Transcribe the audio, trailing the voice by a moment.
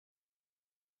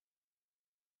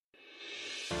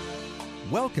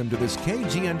Welcome to this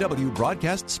KGNW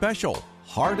broadcast special,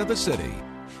 Heart of the City.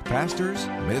 Pastors,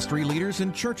 ministry leaders,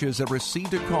 and churches have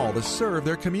received a call to serve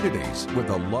their communities with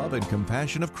the love and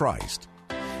compassion of Christ.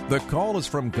 The call is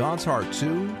from God's heart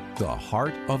to the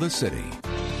heart of the city.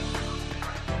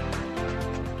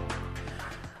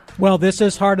 Well, this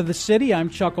is Heart of the City. I'm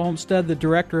Chuck Olmstead, the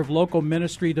Director of Local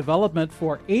Ministry Development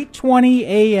for 820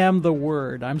 AM The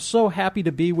Word. I'm so happy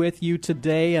to be with you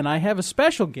today, and I have a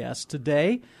special guest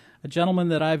today, a gentleman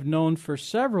that I've known for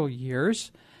several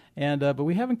years, and but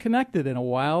we haven't connected in a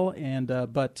while.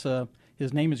 But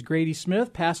his name is Grady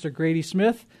Smith, Pastor Grady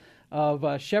Smith of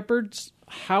Shephards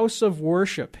House of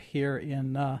Worship here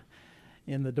in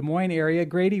the Des Moines area.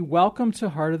 Grady, welcome to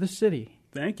Heart of the City.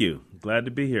 Thank you. Glad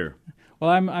to be here. Well,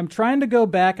 I'm trying to go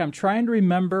back. I'm trying to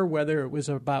remember whether it was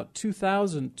about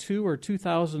 2002 or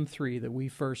 2003 that we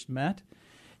first met.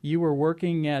 You were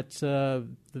working at the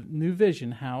New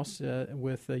Vision House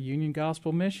with Union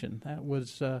Gospel Mission. That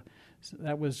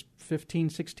was 15,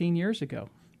 16 years ago.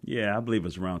 Yeah, I believe it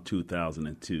was around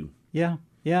 2002. Yeah.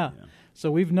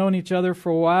 So we've known each other for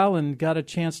a while and got a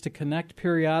chance to connect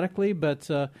periodically, but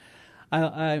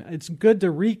it's good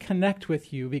to reconnect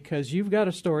with you because you've got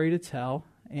a story to tell.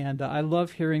 And I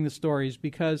love hearing the stories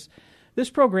because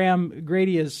this program,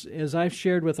 Grady, as I've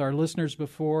shared with our listeners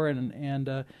before,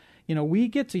 and we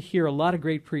get to hear a lot of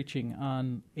great preaching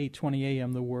on 820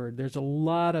 AM The Word. There's a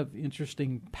lot of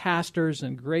interesting pastors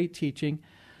and great teaching,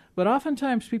 but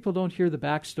oftentimes people don't hear the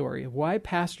backstory of why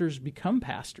pastors become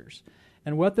pastors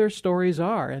and what their stories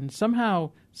are. And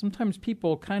sometimes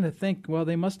people kind of think, well,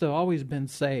 they must have always been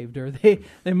saved, or they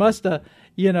must have,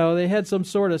 they had some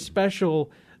sort of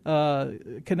special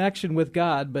connection with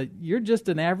God, but you're just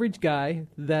an average guy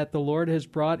that the Lord has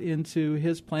brought into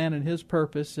His plan and His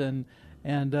purpose, and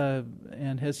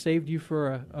has saved you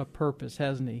for a purpose,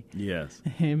 hasn't He? Yes.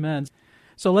 Amen.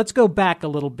 So let's go back a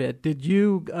little bit. Did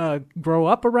you grow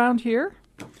up around here?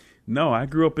 No, I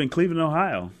grew up in Cleveland,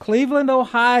 Ohio. Cleveland,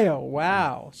 Ohio.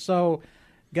 Wow. So,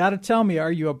 got to tell me,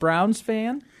 are you a Browns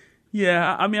fan?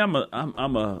 Yeah, I mean,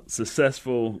 I'm a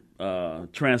successful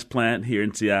transplant here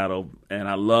in Seattle, and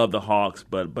I love the Hawks.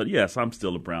 But yes, I'm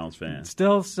still a Browns fan.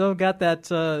 Still got that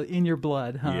in your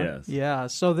blood, huh? Yes. Yeah.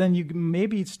 So then you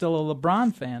maybe still a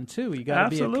LeBron fan too. You got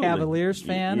to be a Cavaliers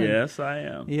fan. Yes, I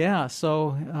am. Yeah.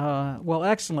 So well,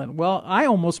 excellent. Well, I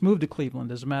almost moved to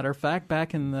Cleveland, as a matter of fact,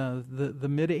 back in the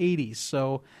mid '80s.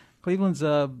 So Cleveland's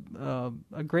a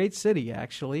great city.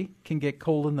 Actually, can get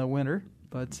cold in the winter.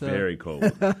 But very cold.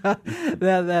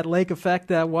 that lake effect,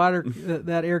 that water,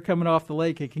 that air coming off the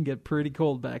lake, it can get pretty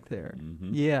cold back there.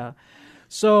 Mm-hmm. Yeah.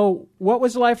 So, what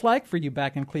was life like for you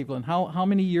back in Cleveland? How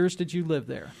many years did you live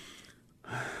there?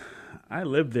 I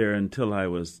lived there until I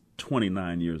was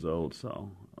 29 years old.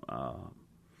 So,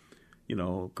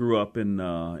 grew up in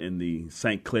the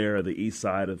St. Clair, the east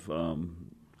side of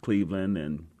Cleveland,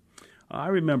 and I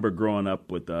remember growing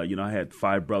up with I had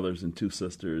 5 brothers and 2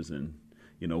 sisters, and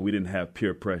we didn't have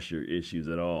peer pressure issues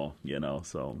at all,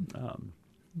 so.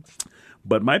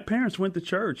 But my parents went to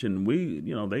church, and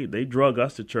they drug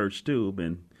us to church too.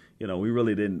 And, we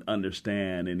really didn't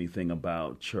understand anything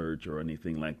about church or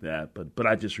anything like that. But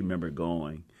I just remember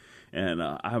going. And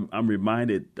I'm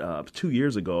reminded 2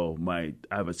 years ago, I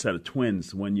have a set of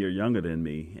twins 1 year younger than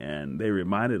me, and they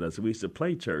reminded us we used to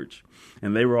play church,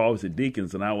 and they were always the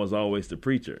deacons, and I was always the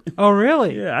preacher. Oh,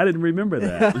 really? Yeah, I didn't remember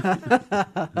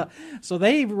that. So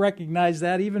they recognized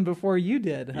that even before you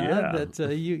did, huh? Yeah.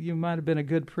 That you might have been a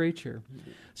good preacher.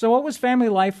 So what was family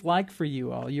life like for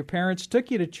you all? Your parents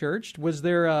took you to church. Was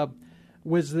there a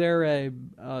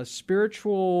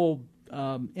spiritual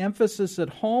emphasis at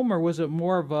home, or was it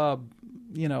more of a,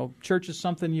 church is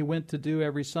something you went to do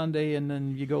every Sunday and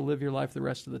then you go live your life the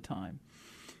rest of the time?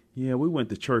 Yeah, we went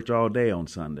to church all day on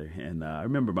Sunday, and I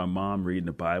remember my mom reading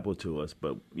the Bible to us,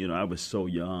 but, I was so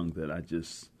young that I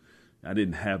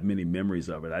didn't have many memories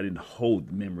of it. I didn't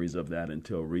hold memories of that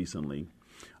until recently.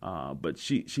 But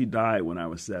she died when I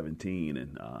was 17,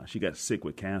 and she got sick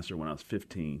with cancer when I was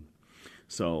 15.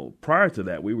 So prior to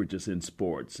that, we were just in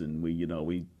sports, and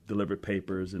we delivered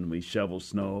papers, and we shoveled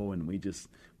snow, and we just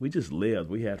lived.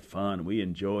 We had fun. We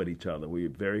enjoyed each other. We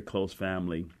were a very close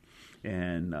family,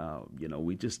 and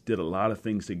we just did a lot of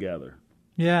things together.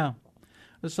 Yeah,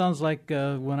 it sounds like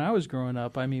when I was growing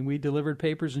up. I mean, we delivered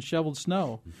papers and shoveled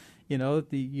snow.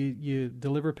 You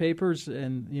deliver papers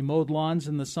and you mowed lawns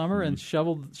in the summer and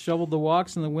shoveled the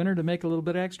walks in the winter to make a little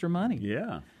bit of extra money.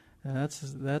 Yeah. That's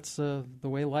the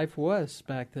way life was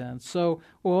back then. So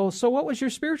what was your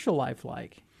spiritual life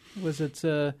like? Was it?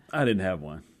 I didn't have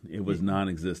one. It was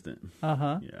non-existent.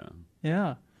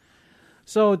 Yeah.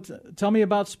 So tell me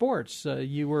about sports.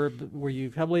 Were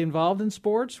you heavily involved in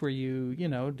sports? Were you,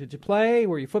 did you play?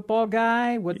 Were you a football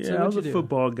guy? I was a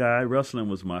football guy. Wrestling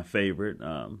was my favorite.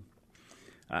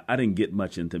 I didn't get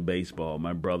much into baseball.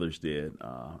 My brothers did.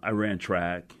 I ran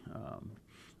track.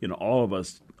 All of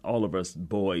us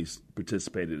boys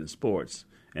participated in sports,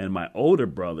 and my older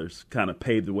brothers kind of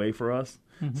paved the way for us.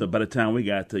 Mm-hmm. So by the time we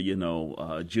got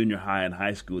to junior high and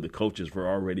high school, the coaches were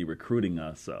already recruiting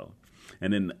us. So,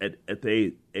 and then at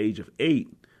the age of 8,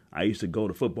 I used to go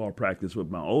to football practice with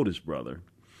my oldest brother.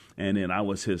 And then I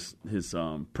was his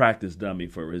practice dummy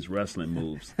for his wrestling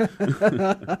moves.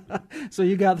 So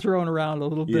you got thrown around a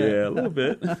little bit. Yeah, a little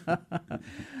bit.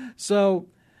 So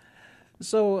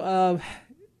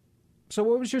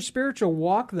what was your spiritual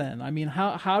walk then? I mean,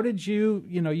 how did you,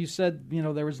 you said,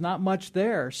 there was not much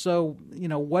there. So,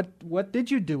 what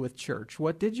did you do with church?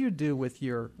 What did you do with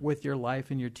your life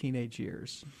in your teenage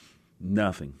years?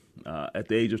 Nothing. At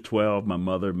the age of 12, my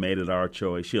mother made it our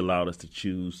choice. She allowed us to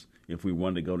choose if we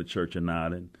wanted to go to church or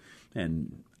not,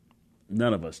 and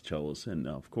none of us chose. And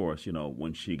of course,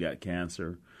 when she got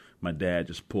cancer, my dad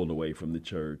just pulled away from the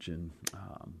church,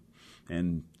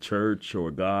 and church or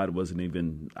God wasn't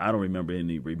even. I don't remember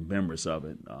any remembrance of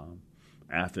it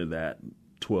after that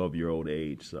 12-year-old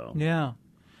age. So yeah.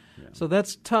 So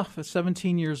that's tough. At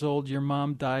 17 years old, your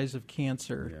mom dies of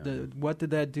cancer. Yeah. What did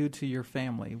that do to your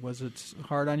family? Was it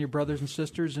hard on your brothers and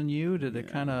sisters and you? Did it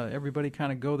everybody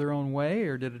kind of go their own way,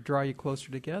 or did it draw you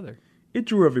closer together? It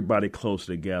drew everybody closer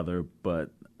together, but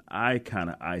I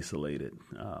kind of isolated.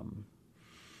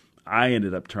 I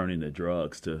ended up turning to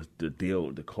drugs to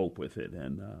cope with it,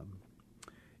 and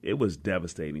it was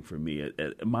devastating for me.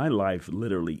 My life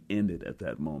literally ended at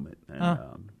that moment,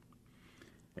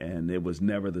 and it was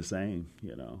never the same,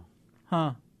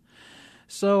 Huh.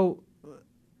 So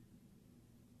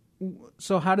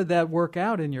how did that work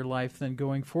out in your life then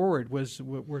going forward?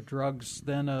 Were drugs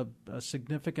then a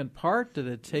significant part? Did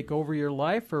it take over your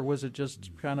life, or was it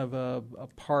just kind of a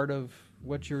part of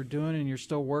what you're doing and you're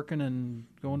still working and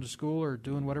going to school or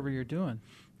doing whatever you're doing?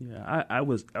 Yeah, I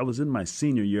was in my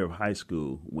senior year of high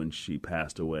school when she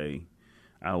passed away.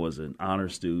 I was an honor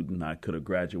student. I could have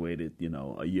graduated,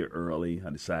 a year early.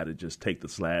 I decided to just take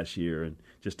this last year and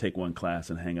just take one class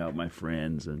and hang out with my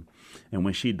friends. And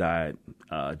when she died,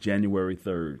 January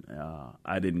 3rd,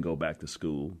 I didn't go back to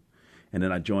school. And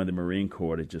then I joined the Marine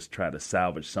Corps to just try to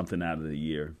salvage something out of the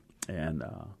year. And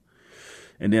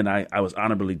then I was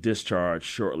honorably discharged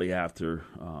shortly after,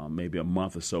 maybe a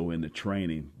month or so into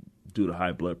training due to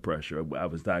high blood pressure. I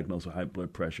was diagnosed with high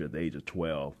blood pressure at the age of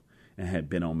 12. And had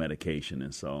been on medication,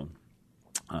 and so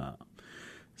I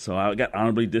got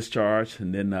honorably discharged.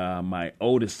 And then my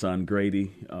oldest son,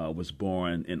 Grady, was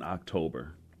born in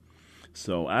October.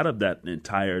 So out of that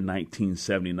entire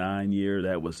 1979 year,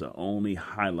 that was the only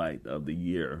highlight of the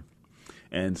year.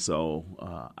 And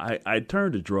so I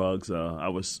turned to drugs. I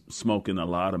was smoking a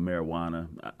lot of marijuana.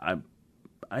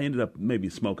 I ended up maybe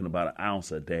smoking about an ounce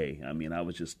a day. I mean, I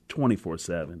was just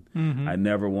 24/7. Mm-hmm. I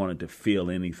never wanted to feel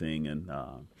anything. And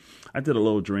I did a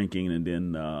little drinking, and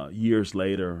then years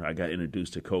later, I got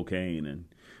introduced to cocaine. In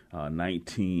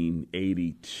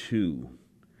 1982,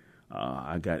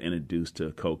 I got introduced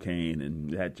to cocaine,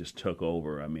 and that just took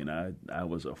over. I mean, I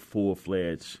was a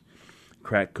full-fledged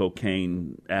crack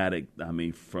cocaine addict,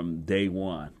 from day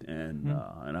one. And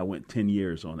and I went 10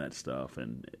 years on that stuff,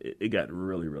 and it got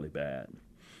really, really bad.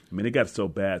 It got so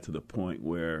bad to the point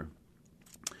where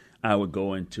I would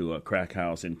go into a crack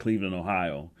house in Cleveland,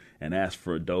 Ohio, and ask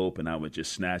for a dope, and I would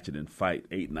just snatch it and fight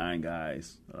 8-9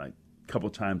 guys like a couple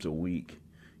times a week.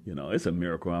 It's a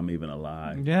miracle I'm even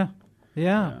alive. Yeah.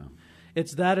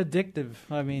 It's that addictive.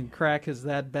 Crack is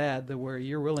that bad that where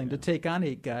you're willing to take on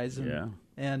 8 guys and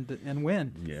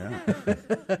win. Yeah.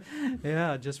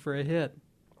 Yeah, just for a hit.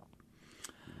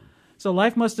 So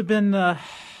life must have been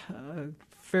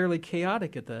fairly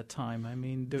chaotic at that time.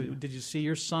 Did you see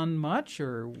your son much,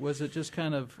 or was it just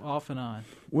kind of off and on?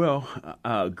 Well,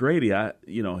 Grady,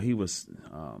 he was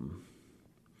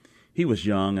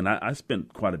young, and I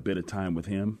spent quite a bit of time with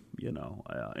him.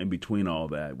 In between all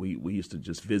that, we used to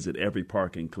just visit every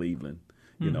park in Cleveland.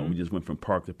 Mm-hmm. We just went from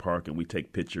park to park, and we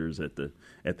take pictures at the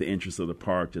entrance of the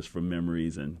park just for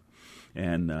memories. And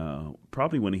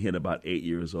probably when he hit about 8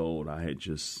 years old, I had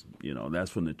just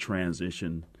that's when the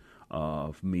transition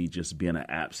of me just being an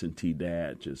absentee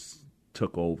dad just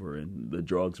took over, and the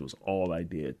drugs was all I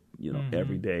did, mm-hmm.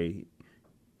 every day,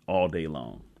 all day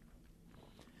long.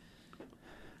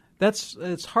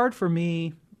 It's hard for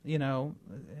me,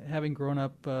 having grown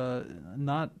up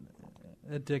not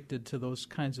addicted to those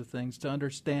kinds of things, to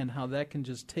understand how that can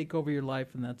just take over your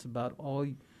life, and that's about all.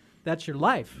 That's your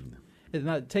life,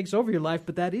 It takes over your life,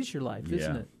 but that is your life,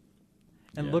 isn't it?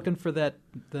 And looking for the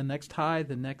next high,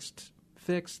 the next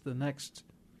fix, the next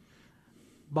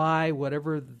buy,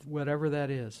 whatever that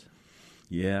is.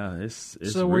 Yeah, it's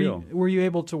so real. Were you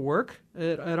able to work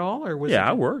at all, or was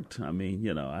I worked. I mean,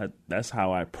 that's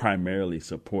how I primarily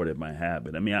supported my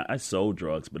habit. I mean, I sold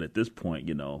drugs, but at this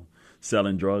point,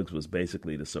 selling drugs was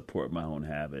basically to support my own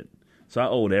habit. So I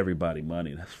owed everybody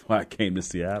money. That's why I came to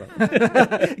Seattle.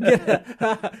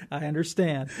 I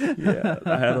understand. Yeah,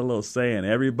 I had a little saying: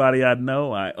 everybody I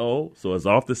know, I owe. So it's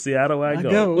off to Seattle I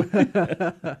go.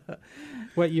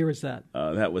 What year was that?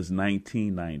 That was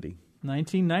 1990.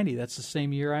 1990. That's the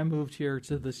same year I moved here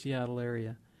to the Seattle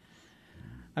area.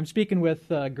 I'm speaking with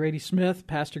Grady Smith,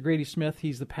 Pastor Grady Smith.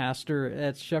 He's the pastor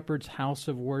at Shephards House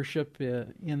of Worship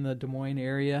in the Des Moines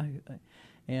area,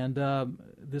 and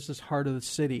this is heart of the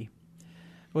city.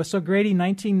 Well, so Grady,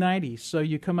 1990. So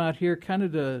you come out here kind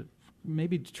of to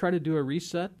maybe try to do a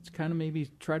reset, kind of maybe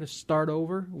try to start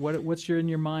over. What's in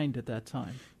your mind at that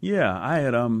time? Yeah, I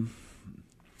had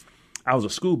I was a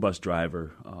school bus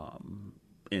driver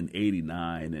in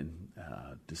 '89, and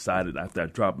decided after I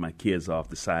dropped my kids off,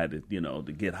 decided to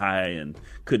get high and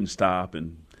couldn't stop,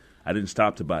 and I didn't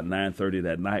stop till about 9:30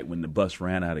 that night when the bus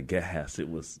ran out of gas. It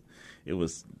was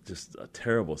just a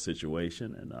terrible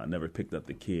situation, and I never picked up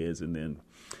the kids. And then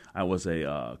I was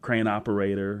a crane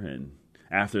operator, and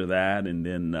after that, and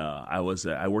then I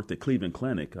worked at Cleveland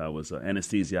Clinic. I was an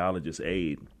anesthesiologist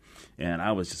aide, and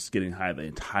I was just getting high the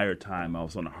entire time. I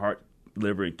was on the heart,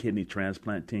 liver, and kidney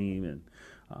transplant team, and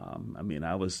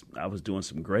I was doing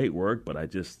some great work, but I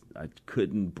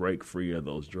couldn't break free of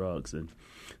those drugs. And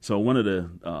so one of the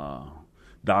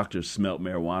doctors smelt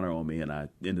marijuana on me, and I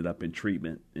ended up in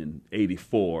treatment in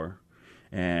 '84,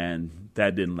 and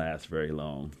that didn't last very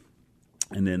long.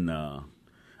 And then I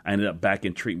ended up back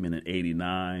in treatment in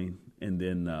 '89, and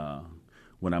then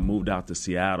when I moved out to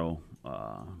Seattle,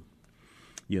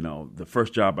 the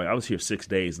first job, I was here 6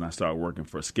 days, and I started working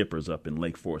for Skipper's up in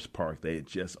Lake Forest Park. They had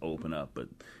just opened up, but,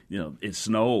 it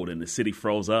snowed and the city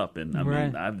froze up. And, I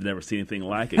mean, I've never seen anything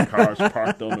like it. Cars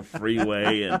parked on the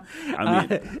freeway. And,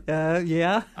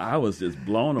 I was just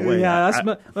blown away.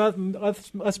 Yeah,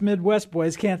 us Midwest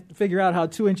boys can't figure out how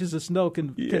 2 inches of snow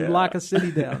can lock a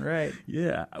city down, right?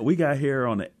 Yeah. We got here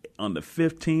on the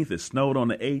 15th, it snowed on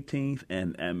the 18th,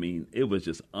 and I mean, it was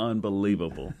just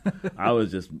unbelievable. I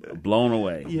was just blown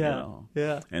away.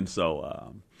 Yeah. And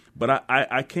so, but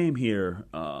I came here,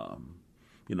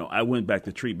 I went back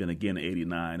to treatment again in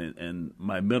 '89, and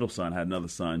my middle son had another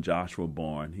son, Joshua,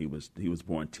 born. He was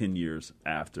born 10 years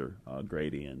after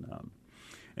Grady,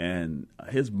 and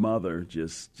his mother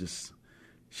just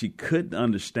she couldn't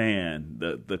understand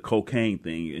the cocaine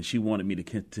thing, and she wanted me to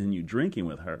continue drinking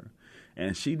with her.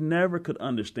 And she never could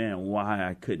understand why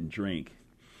I couldn't drink.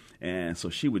 And so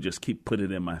she would just keep putting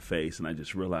it in my face, and I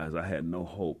just realized I had no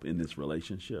hope in this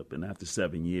relationship. And after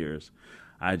 7 years,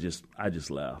 I just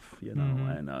left,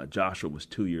 Mm-hmm. And Joshua was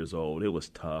 2 years old. It was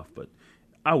tough, but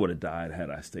I would have died had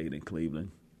I stayed in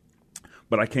Cleveland.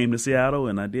 But I came to Seattle,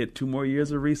 and I did 2 more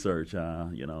years of research.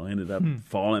 Ended up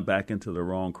falling back into the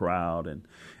wrong crowd,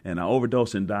 and I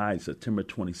overdosed and died September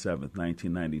 27th,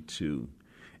 1992.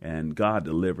 And God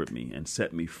delivered me and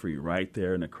set me free right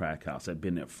there in the crack house. I'd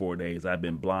been there 4 days. I'd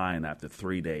been blind after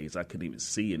 3 days. I couldn't even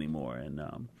see anymore.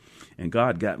 And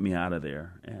God got me out of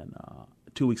there. And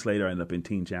 2 weeks later, I ended up in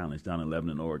Teen Challenge down in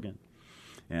Lebanon, Oregon.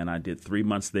 And I did 3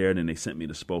 months there. And then they sent me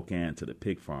to Spokane to the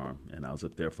pig farm. And I was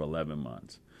up there for 11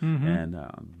 months. Mm-hmm.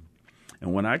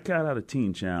 And when I got out of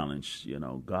Teen Challenge,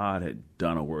 God had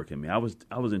done a work in me. I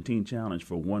was in Teen Challenge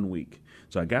for 1 week.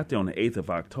 So I got there on the 8th of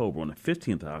October. On the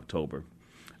 15th of October,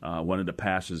 one of the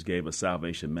pastors gave a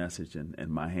salvation message, and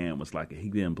my hand was like a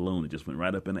helium balloon. It just went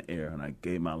right up in the air, and I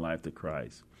gave my life to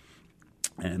Christ.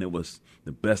 And it was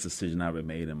the best decision I ever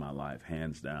made in my life,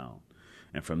 hands down.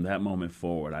 And from that moment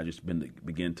forward, I just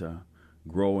began to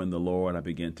grow in the Lord. I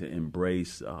began to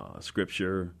embrace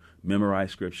Scripture,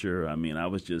 memorize Scripture. I mean, I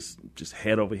was just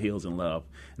head over heels in love.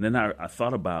 And then I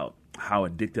thought about how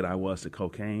addicted I was to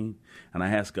cocaine, and I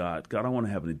asked God, I want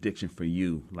to have an addiction for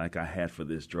you like I had for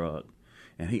this drug.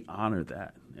 And he honored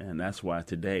that. And that's why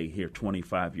today, here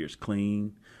 25 years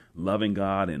clean, loving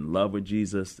God, in love with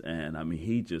Jesus. And I mean,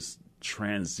 he just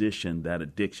transitioned that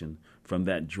addiction from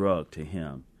that drug to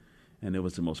him. And it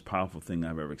was the most powerful thing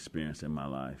I've ever experienced in my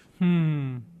life.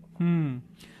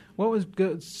 What was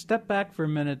good? Step back for a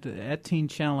minute at Teen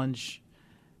Challenge.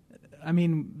 I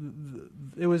mean,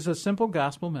 it was a simple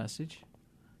gospel message,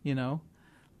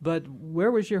 but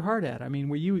where was your heart at? I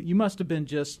mean, you must have been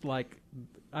just like,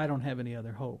 I don't have any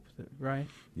other hope, right?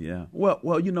 Yeah. Well,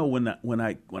 when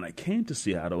I came to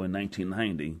Seattle in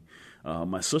 1990,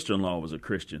 My sister-in-law was a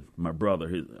Christian. My brother,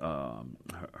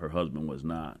 her husband was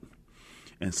not.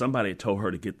 And somebody had told her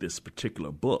to get this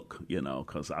particular book,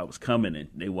 because I was coming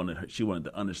and she wanted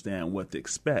to understand what to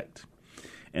expect.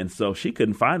 And so she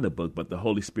couldn't find the book, but the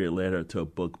Holy Spirit led her to a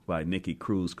book by Nikki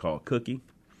Cruz called Cookie.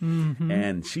 Mm-hmm.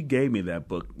 And she gave me that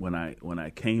book when I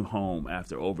came home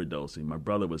after overdosing. My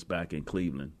brother was back in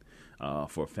Cleveland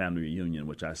for a family reunion,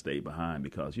 which I stayed behind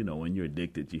because, when you're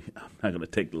addicted, I'm not going to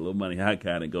take the little money I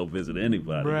got and go visit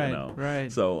anybody.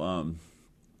 Right. So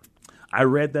I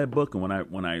read that book, and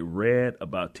when I read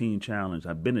about Teen Challenge,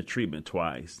 I've been to treatment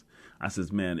twice. I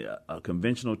says, man, a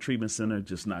conventional treatment center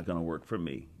just not going to work for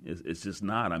me. It's just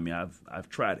not. I mean, I've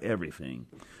tried everything.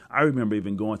 I remember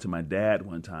even going to my dad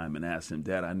one time and asking him,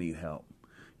 Dad, I need help.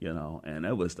 And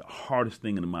that was the hardest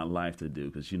thing in my life to do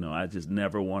because, I just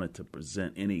never wanted to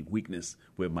present any weakness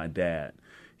with my dad.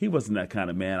 He wasn't that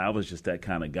kind of man. I was just that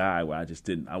kind of guy where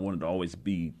I wanted to always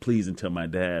be pleasing to my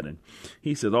dad. And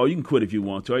he said, oh, you can quit if you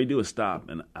want to. All you do is stop.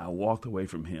 And I walked away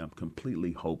from him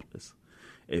completely hopeless.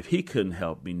 If he couldn't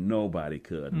help me, nobody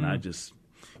could. And I just,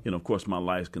 of course, my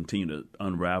life continued to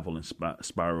unravel and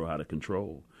spiral out of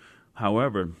control.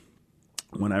 However,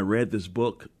 when I read this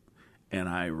book and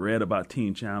I read about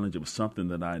Teen Challenge, it was something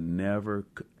that I never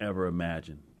could ever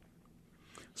imagined.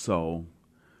 So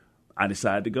I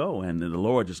decided to go, and the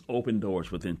Lord just opened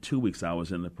doors. Within 2 weeks, I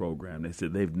was in the program. They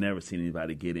said they've never seen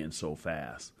anybody get in so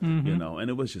fast, and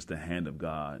it was just the hand of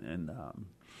God. And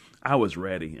I was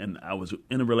ready, and I was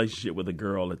in a relationship with a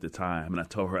girl at the time, and I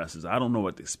told her, I says, I don't know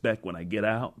what to expect when I get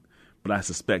out, but I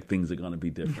suspect things are going to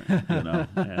be different,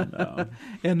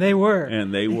 And they were.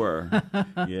 And they were,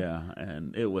 yeah,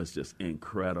 and it was just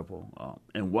incredible.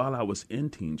 And while I was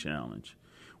in Teen Challenge,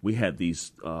 we had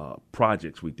these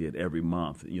projects we did every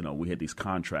month. We had these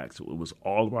contracts. It was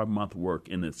all of our month work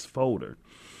in this folder.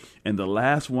 And the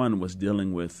last one was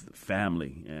dealing with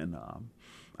family. And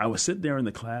I was sitting there in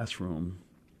the classroom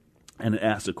and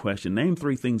asked a question, name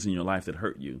 3 things in your life that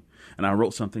hurt you. And I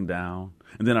wrote something down,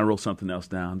 and then I wrote something else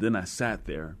down. Then I sat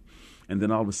there, and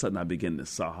then all of a sudden I began to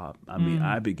sob. I mean,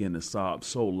 I began to sob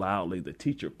so loudly, the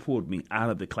teacher pulled me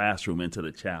out of the classroom into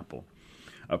the chapel.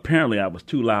 Apparently, I was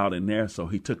too loud in there, so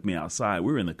he took me outside.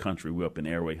 We were in the country. We were up in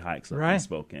Airway Heights up in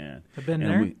Spokane. I've been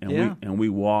there. We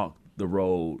walked the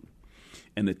road,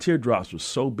 and the teardrops were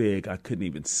so big I couldn't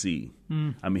even see.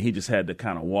 I mean, he just had to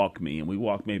kind of walk me, and we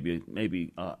walked maybe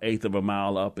an eighth of a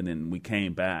mile up, and then we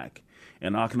came back.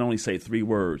 And I can only say 3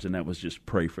 words, and that was just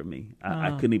pray for me.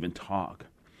 I couldn't even talk.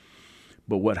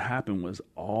 But what happened was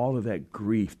all of that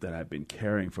grief that I've been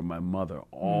carrying from my mother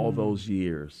all those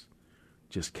years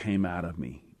just came out of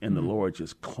me. And the Lord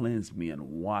just cleansed me and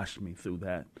washed me through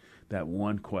that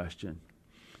one question.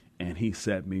 And he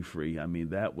set me free. I mean,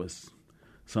 that was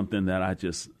something that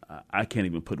I can't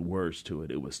even put words to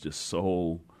it. It was just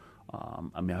so,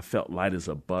 I felt light as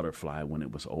a butterfly when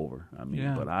it was over.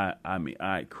 But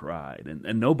I cried,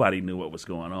 and nobody knew what was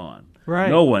going on. Right.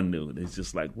 No one knew. It's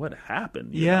just like, what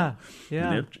happened? You know?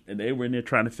 Yeah. And they were in there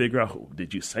trying to figure out,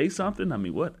 did you say something? I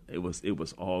mean, what? It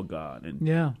was all God.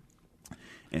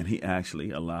 And he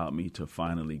actually allowed me to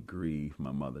finally grieve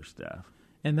my mother's death.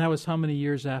 And that was how many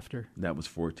years after? That was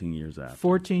 14 years after.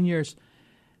 14 years.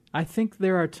 I think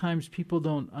there are times people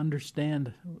don't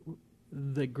understand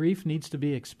the grief needs to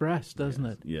be expressed, doesn't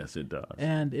it? Yes, it does.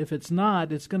 And if it's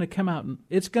not, it's going to come out, and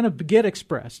it's going to get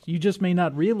expressed. You just may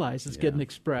not realize it's getting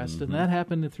expressed, and that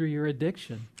happened through your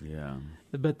addiction. Yeah.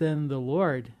 But then the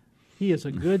Lord, he is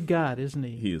a good God, isn't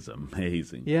he? He is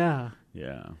amazing. Yeah.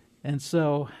 Yeah. And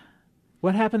so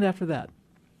what happened after that?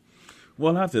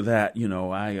 Well, after that,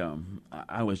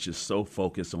 I was just so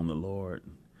focused on the Lord.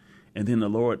 And then the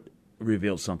Lord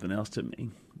revealed something else to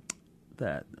me,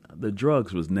 that the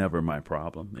drugs was never my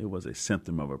problem. It was a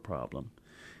symptom of a problem.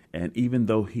 And even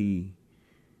though he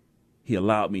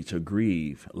allowed me to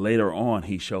grieve, later on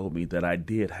he showed me that I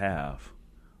did have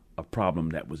a problem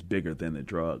that was bigger than the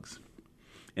drugs.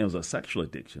 It was a sexual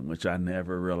addiction, which I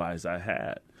never realized I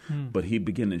had. But he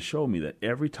began to show me that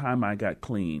every time I got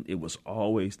clean, it was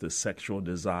always the sexual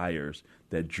desires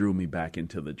that drew me back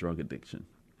into the drug addiction.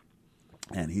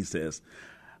 And he says,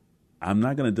 I'm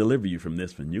not going to deliver you from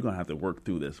this one. You're going to have to work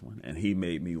through this one. And he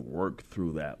made me work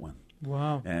through that one.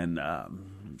 Wow. And, I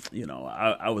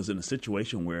was in a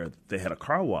situation where they had a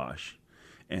car wash.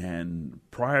 And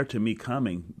prior to me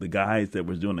coming, the guys that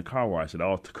was doing the car wash had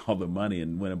all took all the money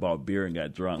and went and bought beer and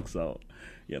got drunk. So,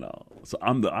 so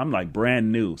I'm like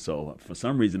brand new. So for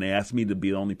some reason, they asked me to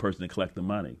be the only person to collect the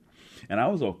money. And I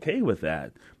was okay with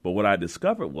that. But what I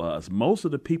discovered was most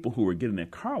of the people who were getting their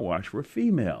car wash were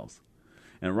females.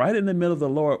 And right in the middle of the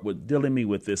Lord was dealing me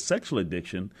with this sexual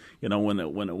addiction. When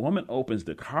a woman opens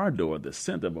the car door, the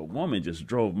scent of a woman just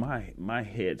drove my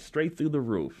head straight through the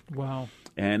roof. Wow.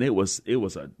 And it was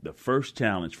the first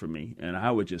challenge for me. And I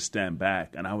would just stand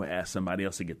back and I would ask somebody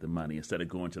else to get the money instead of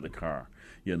going to the car,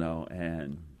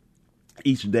 and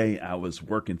each day I was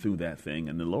working through that thing,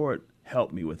 and the Lord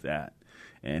helped me with that.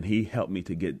 And he helped me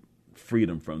to get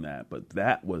freedom from that. But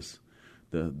that was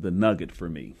the nugget for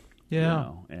me.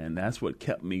 Yeah. And that's what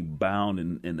kept me bound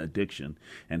in addiction.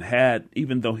 And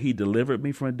even though he delivered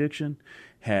me from addiction,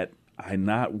 had I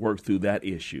not worked through that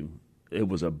issue, it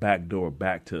was a back door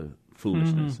back to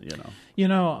foolishness,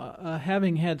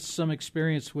 Having had some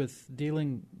experience with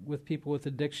dealing with people with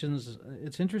addictions,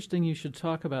 it's interesting you should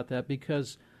talk about that,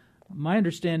 because my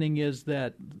understanding is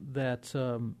that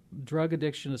drug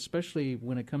addiction, especially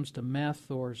when it comes to meth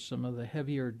or some of the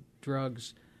heavier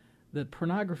drugs, that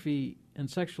pornography and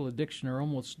sexual addiction are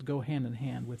almost go hand in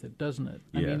hand with it, doesn't it?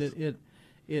 Yes. I mean,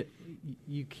 it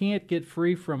you can't get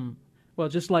free from, well,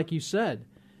 just like you said,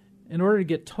 in order to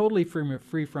get totally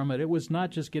free from it, it was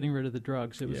not just getting rid of the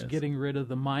drugs; it was getting rid of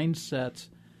the mindset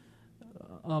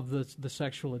of the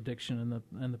sexual addiction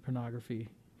and the pornography.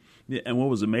 Yeah, and what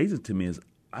was amazing to me is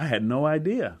I had no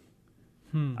idea.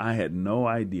 I had no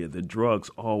idea. The drugs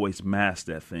always masked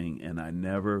that thing, and I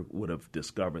never would have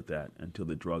discovered that until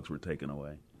the drugs were taken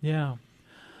away. Yeah.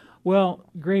 Well,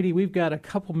 Grady, we've got a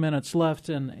couple minutes left,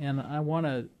 and I want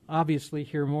to obviously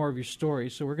hear more of your story.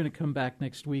 So we're going to come back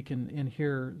next week and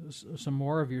hear some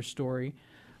more of your story.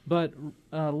 But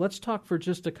let's talk for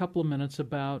just a couple of minutes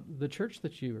about the church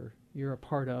that you're a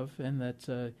part of, and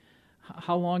that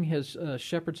how long has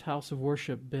Shepherd's House of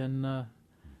Worship been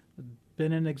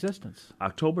in existence?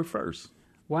 October 1st.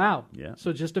 Wow. Yeah.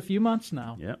 So just a few months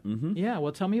now. Yeah. Mm-hmm. Yeah.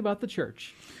 Well, tell me about the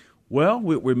church. Well,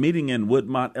 we're meeting in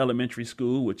Woodmont Elementary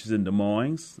School, which is in Des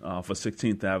Moines, for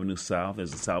 16th Avenue South.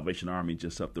 There's a Salvation Army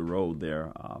just up the road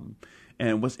there.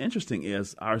 And what's interesting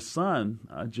is our son,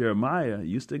 Jeremiah,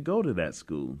 used to go to that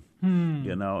school,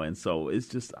 and so it's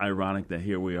just ironic that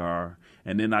here we are.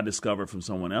 And then I discovered from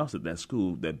someone else that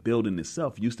school, that building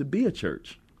itself used to be a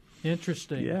church.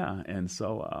 Interesting. Yeah, and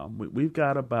so we've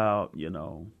got about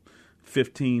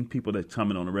 15 people that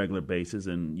come in on a regular basis,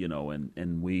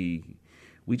 and we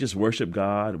just worship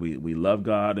God. We love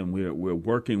God, and we're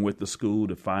working with the school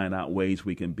to find out ways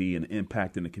we can be an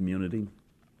impact in the community.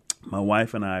 My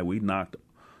wife and I, we knocked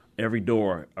every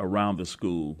door around the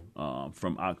school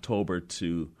from October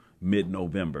to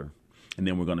mid-November. And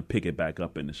then we're going to pick it back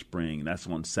up in the spring. And that's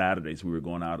on Saturdays. We were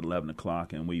going out at 11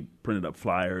 o'clock, and we printed up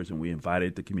flyers, and we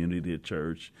invited the community to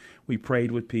church. We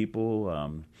prayed with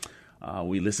people.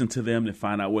 We listened to them to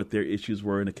find out what their issues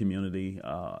were in the community.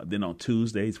 Then on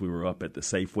Tuesdays, we were up at the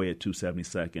Safeway at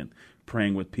 272nd,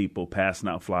 praying with people, passing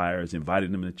out flyers,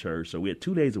 inviting them to church. So we had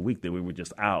 2 days a week that we were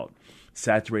just out,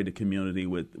 saturate the community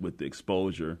with the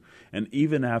exposure. And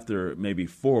even after maybe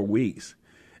 4 weeks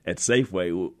at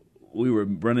Safeway, we were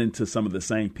running into some of the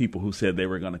same people who said they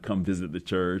were going to come visit the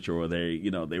church, or they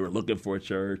were looking for a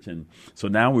church. And so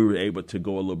now we were able to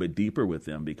go a little bit deeper with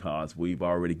them, because we've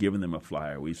already given them a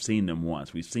flyer. We've seen them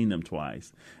once. We've seen them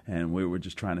twice. And we were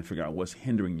just trying to figure out what's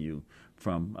hindering you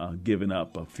from giving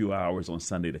up a few hours on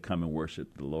Sunday to come and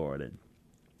worship the Lord. And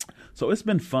so it's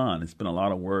been fun. It's been a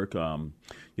lot of work.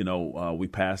 We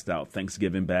passed out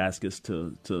Thanksgiving baskets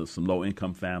to some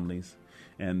low-income families.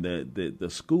 And the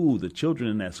school, the children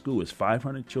in that school, is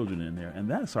 500 children in there, and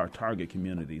that's our target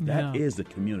community. That is the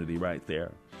community right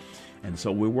there. And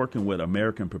so we're working with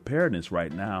American Preparedness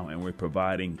right now, and we're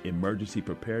providing emergency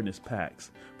preparedness packs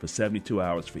for 72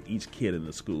 hours for each kid in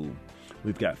the school.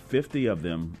 We've got 50 of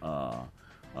them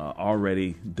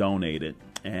already donated,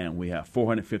 and we have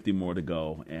 450 more to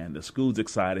go. And the school's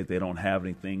excited. They don't have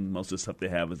anything. Most of the stuff they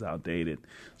have is outdated.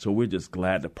 So we're just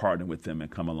glad to partner with them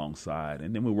and come alongside.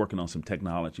 And then we're working on some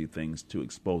technology things to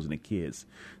exposing the kids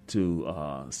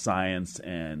to science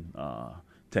and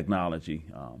technology.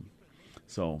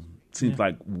 So it seems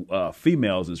like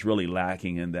females is really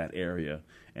lacking in that area.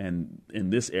 And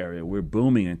in this area, we're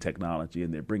booming in technology,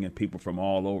 and they're bringing people from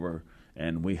all over.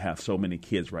 And we have so many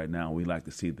kids right now, we like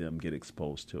to see them get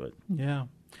exposed to it. Yeah.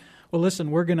 Well,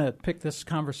 listen, we're going to pick this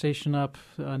conversation up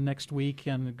next week.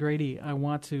 And Grady, I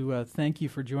want to thank you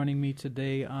for joining me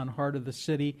today on Heart of the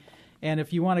City. And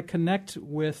if you want to connect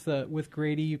with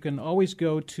Grady, you can always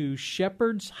go to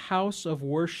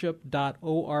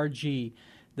shepherdshouseofworship.org.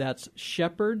 That's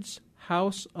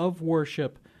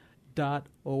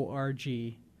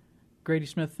shepherdshouseofworship.org. Grady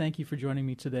Smith, thank you for joining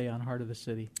me today on Heart of the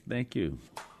City. Thank you.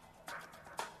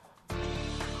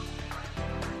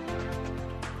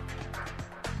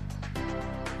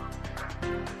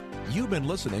 You've been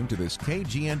listening to this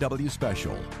KGNW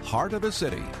special, Heart of the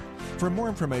City. For more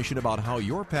information about how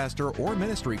your pastor or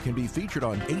ministry can be featured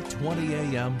on 820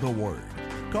 AM The Word,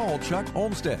 call Chuck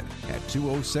Olmsted at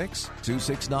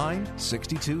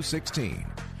 206-269-6216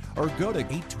 or go to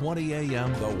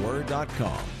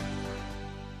 820amtheword.com.